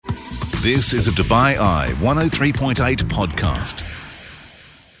This is a Dubai Eye 103.8 podcast.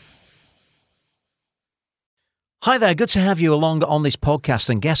 Hi there, good to have you along on this podcast.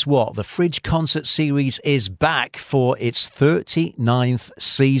 And guess what? The Fridge Concert Series is back for its 39th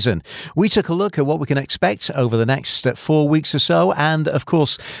season. We took a look at what we can expect over the next 4 weeks or so. And of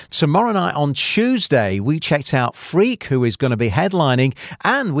course, tomorrow night on Tuesday, we checked out Freak, who is going to be headlining.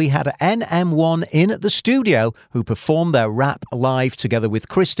 And we had NM1 in at the studio, who performed their rap live together with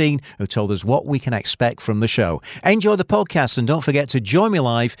Christine, who told us what we can expect from the show. Enjoy the podcast and don't forget to join me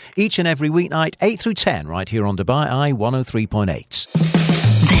live each and every weeknight, 8 through 10, right here on Dubai Eye 103.8.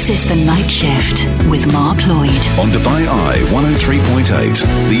 This is The Night Shift with Mark Lloyd. On Dubai Eye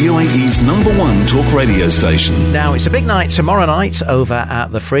 103.8, the UAE's #1 talk radio station. Now, it's a big night tomorrow night over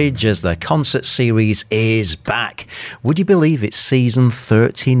at the Fridge as the concert series is back. Would you believe it's season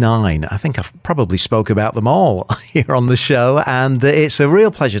 39? I think I've probably spoke about them all here on the show. And it's a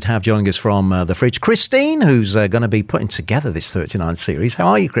real pleasure to have joining us from the Fridge, Christine, who's going to be putting together this 39 series. How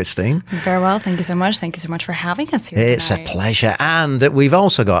are you, Christine? Very well. Thank you so much. Thank you so much for having us here It's tonight. a pleasure. And we've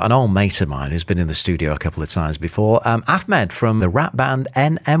also got an old mate of mine who's been in the studio a couple of times before, Ahmed from the rap band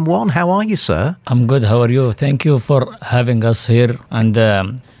NM1. How are you, sir? I'm good. How are you? Thank you for having us here. And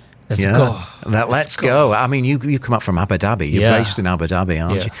let's go. Let's go. I mean, you come up from Abu Dhabi. You're based in Abu Dhabi,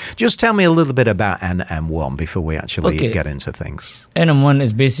 aren't you? Just tell me a little bit about NM1 before we actually get into things. NM1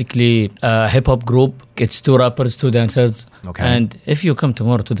 is basically a hip-hop group. It's 2 rappers, 2 dancers. Okay. And if you come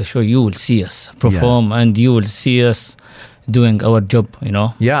tomorrow to the show, you will see us perform and you will see us doing our job, you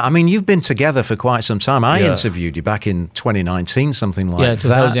know. Yeah, I mean, you've been together for quite some time. I interviewed you back in 2019, something like that.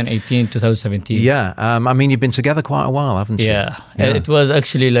 2018, 2017. Yeah, I mean, you've been together quite a while, haven't you? Yeah, it was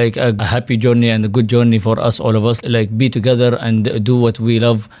actually like a happy journey and a good journey for us, all of us. Like, be together and do what we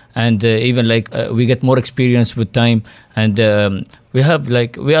love. And even we get more experience with time. And we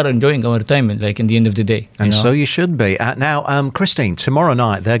are enjoying our time, like, in the end of the day. And so you should be. Now, Christine, tomorrow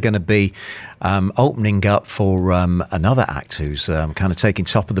night they're going to be opening up for another act who's kind of taking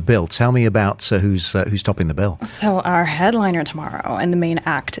top of the bill. Tell me about who's topping the bill. So our headliner tomorrow and the main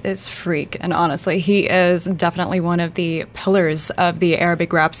act is Freak. And honestly, he is definitely one of the pillars of the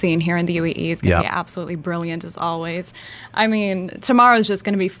Arabic rap scene here in the UAE. He's going to be absolutely brilliant as always. I mean, tomorrow's just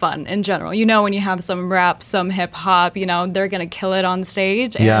going to be fun in general. You know, when you have some rap, some hip hop, you know, they're going to kill it on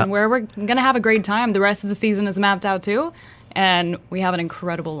stage. And we're going to have a great time. The rest of the season is mapped out too. And we have an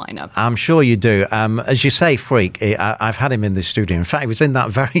incredible lineup. I'm sure you do. As you say, Freak, I've had him in the studio. In fact, he was in that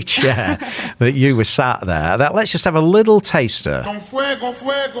very chair that you were sat there. Let's just have a little taster. Con fuego,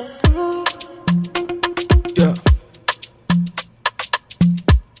 fuego. Yeah.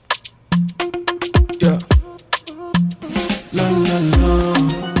 Yeah. La la la.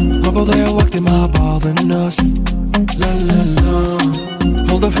 ما بضيع وقتي مع بعض الناس. La la la.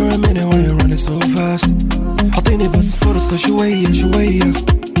 Hold up for a minute when you're running so fast. عطيني بس فرصة شوية شوية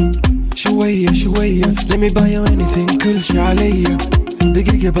شوية شوية. Let me buy you anything كل شي عليا.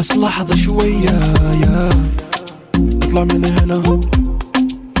 دقيقة بس لحظة شوية يا. اطلع من هنا.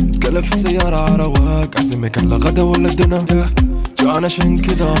 تكلم في سيارة عرواق. عزمك على غدا ولا دنا.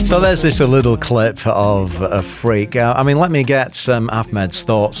 So there's this a little clip of Freak. I mean, let me get Ahmed's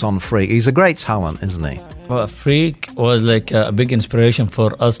thoughts on Freak. He's a great talent, isn't he? Well, Freak was like a big inspiration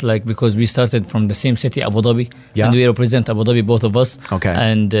for us, like, because we started from the same city, Abu Dhabi, and we represent Abu Dhabi, both of us. Okay.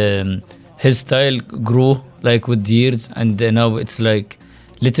 And his style grew like with years, and now it's like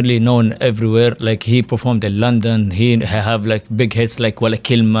literally known everywhere. Like, he performed in London. He have like big hits like Wala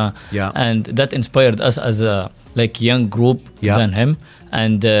Kilma, and that inspired us as a young group than him.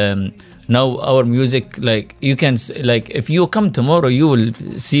 And now our music, like, you can, like, if you come tomorrow, you will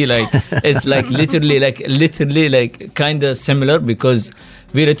see, like, it's like literally kind of similar, because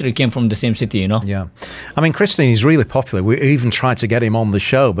we literally came from the same city, you know? Yeah. I mean, Christine, he's really popular. We even tried to get him on the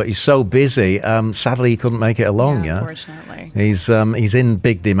show, but he's so busy. Sadly, he couldn't make it along, unfortunately. He's in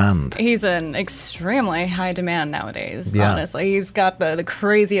big demand. He's in extremely high demand nowadays, honestly. He's got the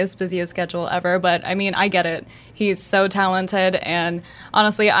craziest, busiest schedule ever, but, I mean, I get it. He's so talented, and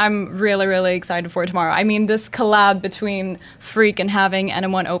honestly, I'm really, really excited for tomorrow. I mean, this collab between Freak and having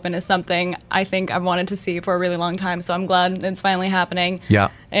NM1 open is something I think I've wanted to see for a really long time, so I'm glad it's finally happening. Yeah.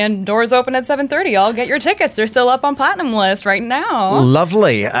 And doors open at 7:30. I'll get your tickets. They're still up on Platinum List right now.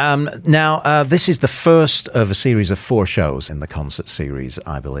 Lovely. Now, this is the first of a series of 4 shows in the concert series,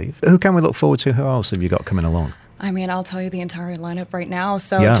 I believe. Who can we look forward to? Who else have you got coming along? I mean, I'll tell you the entire lineup right now.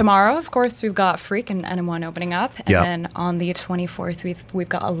 So tomorrow, of course, we've got Freak and NM1 opening up. And then on the 24th, we've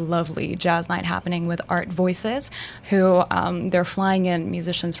got a lovely jazz night happening with Art Voices, who they're flying in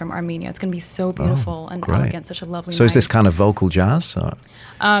musicians from Armenia. It's going to be so beautiful and elegant, such a lovely night. So is this kind of vocal jazz? Or?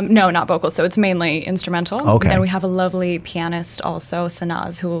 No, not vocal. So it's mainly instrumental. Okay. Then we have a lovely pianist also,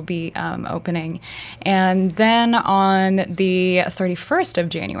 Sanaz, who will be opening. And then on the 31st of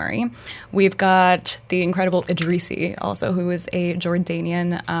January, we've got the incredible Idrisi, also, who is a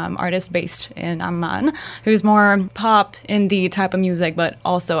Jordanian artist based in Amman, who's more pop, indie type of music, but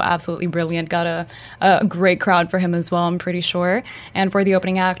also absolutely brilliant. Got a great crowd for him as well, I'm pretty sure. And for the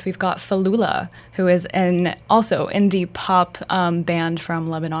opening act, we've got Falula, who is an also indie pop band from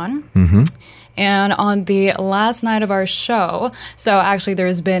Lebanon. Mm-hmm. And on the last night of our show, so actually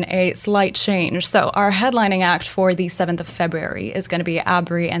there's been a slight change. So our headlining act for the 7th of February is going to be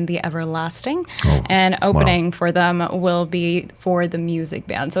Abri and the Everlasting. And opening for them will be for the music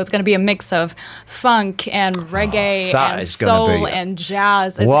band. So it's going to be a mix of funk and reggae and soul and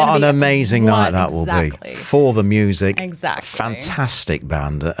jazz. It's what an amazing night that will be. For the music. Exactly. Fantastic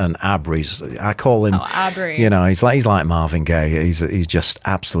band. And Abri's, I call him, Abri. You know, he's like Marvin Gaye. He's just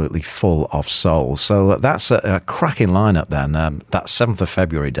absolutely full of soul. So that's a cracking lineup then. That 7th of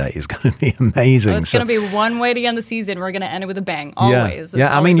February date is going to be amazing. Well, it's going to be one way to end the season. We're going to end it with a bang, always.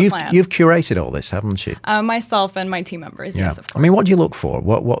 Yeah, I mean, you've curated all this, haven't you? Myself and my team members, yes, of course. I mean, what do you look for?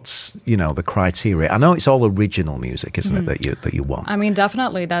 What's, you know, the criteria? I know it's all original music, isn't it, that you want? I mean,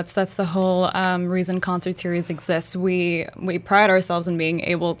 definitely. That's the whole reason concert series exists. We pride ourselves in being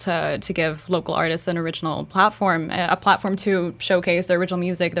able to give local artists an original platform, a platform to showcase their original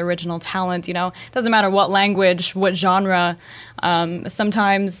music, their original talent. You know, doesn't matter what language, what genre.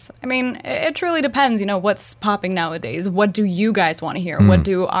 Sometimes, I mean, it truly depends. You know, what's popping nowadays? What do you guys want to hear? What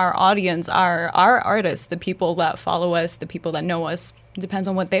do our audience, our artists, the people that follow us, the people that know us, depends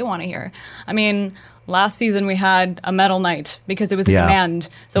on what they want to hear. I mean, last season we had a metal night because it was a demand.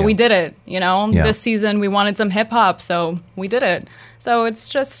 So we did it, you know. This season we wanted some hip hop, so we did it. So it's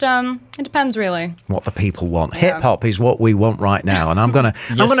just it depends really. What the people want. Hip hop is what we want right now. And I'm gonna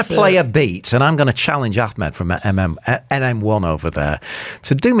play a beat, and I'm gonna challenge Ahmed from NM1 over there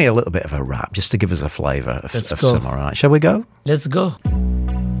to do me a little bit of a rap, just to give us a flavour of some. All right, shall we go? Let's go.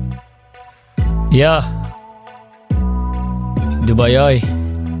 Yeah. Dubai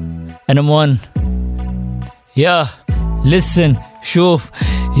NM1. Yeah. Listen. شوف.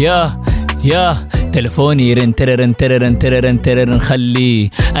 Yeah. تلفوني يرن تررن تررن تررن تررن خليه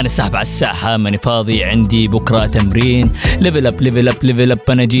انا سحب على الساحه ماني فاضي عندي بكره تمرين ليفل اب ليفل اب ليفل اب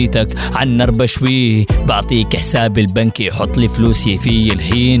انا جيتك عالنار بشويه بعطيك حساب البنكي يحط لي فلوسي في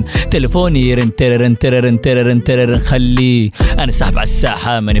الحين تلفوني يرن تررن تررن تررن تررن خليه انا سحب على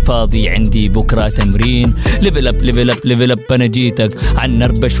الساحه ماني فاضي عندي بكره تمرين ليفل اب ليفل اب ليفل اب انا جيتك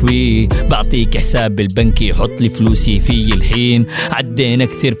عالنار بشويه بعطيك حساب البنكي يحط لي فلوسي في الحين عدينا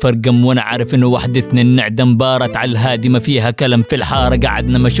كثير فرقم وانا عارف انه وحده اثنين نعدم بارت على الهادي ما فيها كلام في الحارة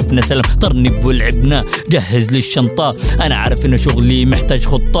قعدنا ما شفنا سلام طرنب ولعبنا جهز لي الشنطة أنا عارف إنه شغلي محتاج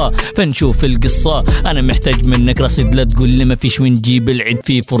خطة فنشوف القصة أنا محتاج منك رصيد لا تقول لي ما فيش وين نجيب العيد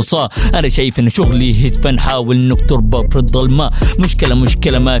فيه فرصة أنا شايف إنه شغلي هيت فنحاول نكتر باب الظلمة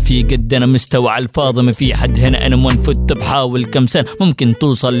مشكلة ما في قد أنا مستوى على الفاضي ما في حد هنا أنا منفت بحاول كم سنة ممكن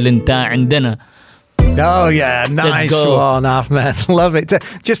توصل لنتا عندنا. Oh yeah, nice one, Ahmed. Love it.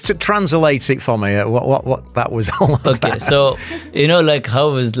 Just to translate it for me, what that was all about. Okay, so you know, like how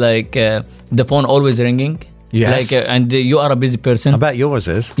is like the phone always ringing? Yes. Like, and you are a busy person. I bet yours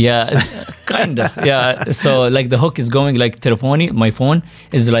is. Yeah, kinda. Yeah. So like the hook is going like telephony. My phone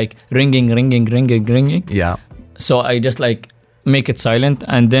is like ringing. Yeah. So I just like make it silent,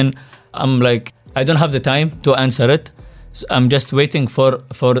 and then I'm like, I don't have the time to answer it. So I'm just waiting for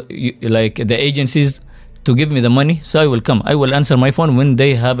like the agencies to give me the money, so I will come. I will answer my phone when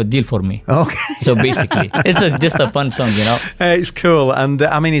they have a deal for me. Okay. So basically, it's just a fun song, you know. It's cool, and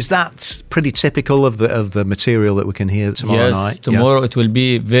I mean, is that pretty typical of the material that we can hear tomorrow night? Yes, tomorrow it will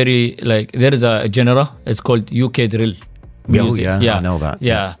be very like there is a genre. It's called UK drill music. Oh, yeah, I know that.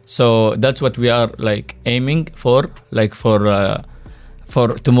 Yeah, so that's what we are like aiming for, like for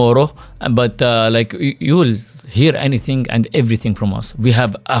tomorrow. But like you will hear anything and everything from us. We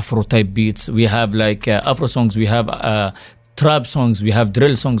have Afro type beats. We have like Afro songs. We have trap songs, we have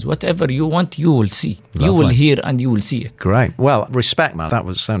drill songs, whatever you want, you will see. Lovely. You will hear and you will see it. Great. Well, respect, man. That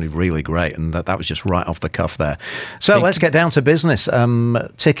sounded really great, and that was just right off the cuff there. So let's get down to business.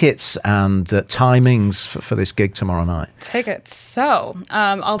 Tickets and timings for this gig tomorrow night. Tickets. So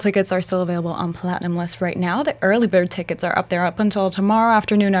all tickets are still available on Platinum List right now. The early bird tickets are up there up until tomorrow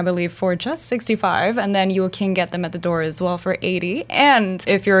afternoon, I believe, for just $65, and then you can get them at the door as well for $80. And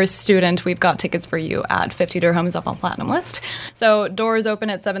if you're a student, we've got tickets for you at 50 dirhams up on Platinum List. So doors open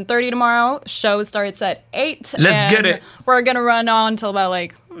at 7:30 tomorrow. Show starts at 8. Let's get it. We're going to run on till about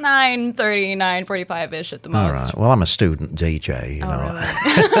like 9:30, 9:45-ish at the most. All right. Well, I'm a student DJ, you know. Really?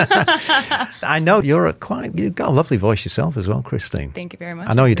 I know you've got a lovely voice yourself as well, Christine. Thank you very much.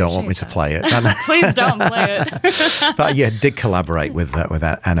 I know you don't want me to play it. Please don't play it. But you did collaborate with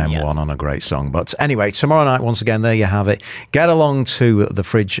NM1 on a great song. But anyway, tomorrow night, once again, there you have it. Get along to the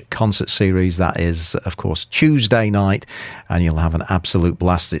Fridge concert series. That is, of course, Tuesday night, and you'll have an absolute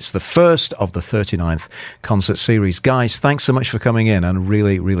blast. It's the first of the 39th concert series. Guys, thanks so much for coming in, and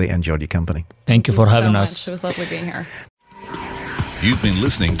really enjoyed your company. Thank you for having us. Much. It was lovely being here. You've been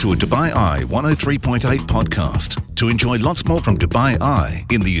listening to a Dubai Eye 103.8 podcast. To enjoy lots more from Dubai Eye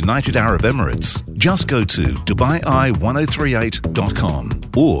in the United Arab Emirates, just go to DubaiEye1038.com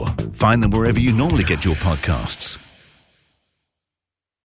or find them wherever you normally get your podcasts.